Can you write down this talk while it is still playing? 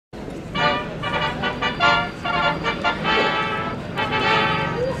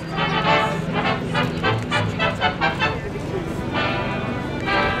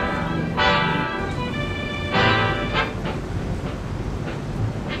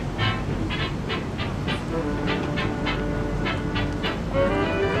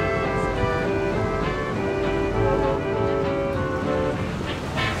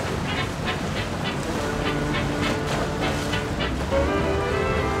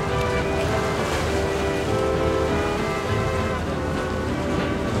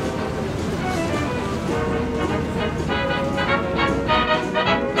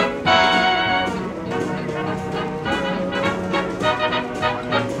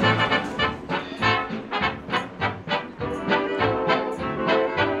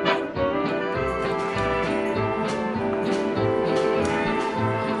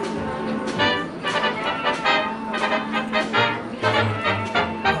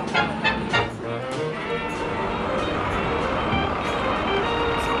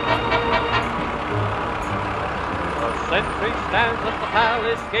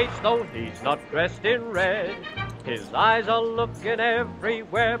palace gates, though he's not dressed in red. His eyes are looking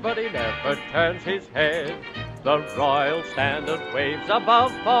everywhere, but he never turns his head. The royal standard waves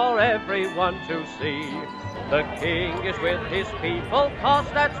above for everyone to see. The king is with his people, 'cause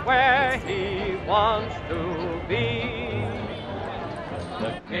that's where he wants to be.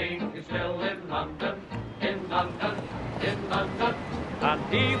 The king is still in London, in London, in London. And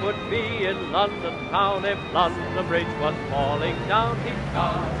he would be in London town if London Bridge was falling down. He's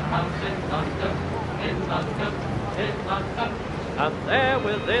got a house in London, in London, in London. And there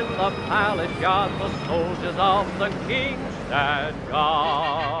within the palace yard the soldiers of the king stand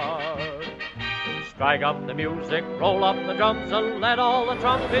guard. Strike up the music, roll up the drums, and let all the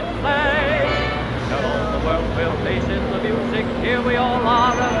trumpets play. Tell all the world we'll face in the music, here we all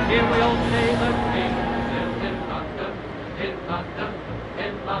are, and here we all stay. The king is still in London, in London,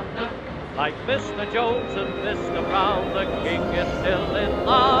 in London. Like Mr. Jones and Mr. Brown, the king is still in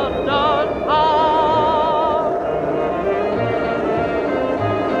London.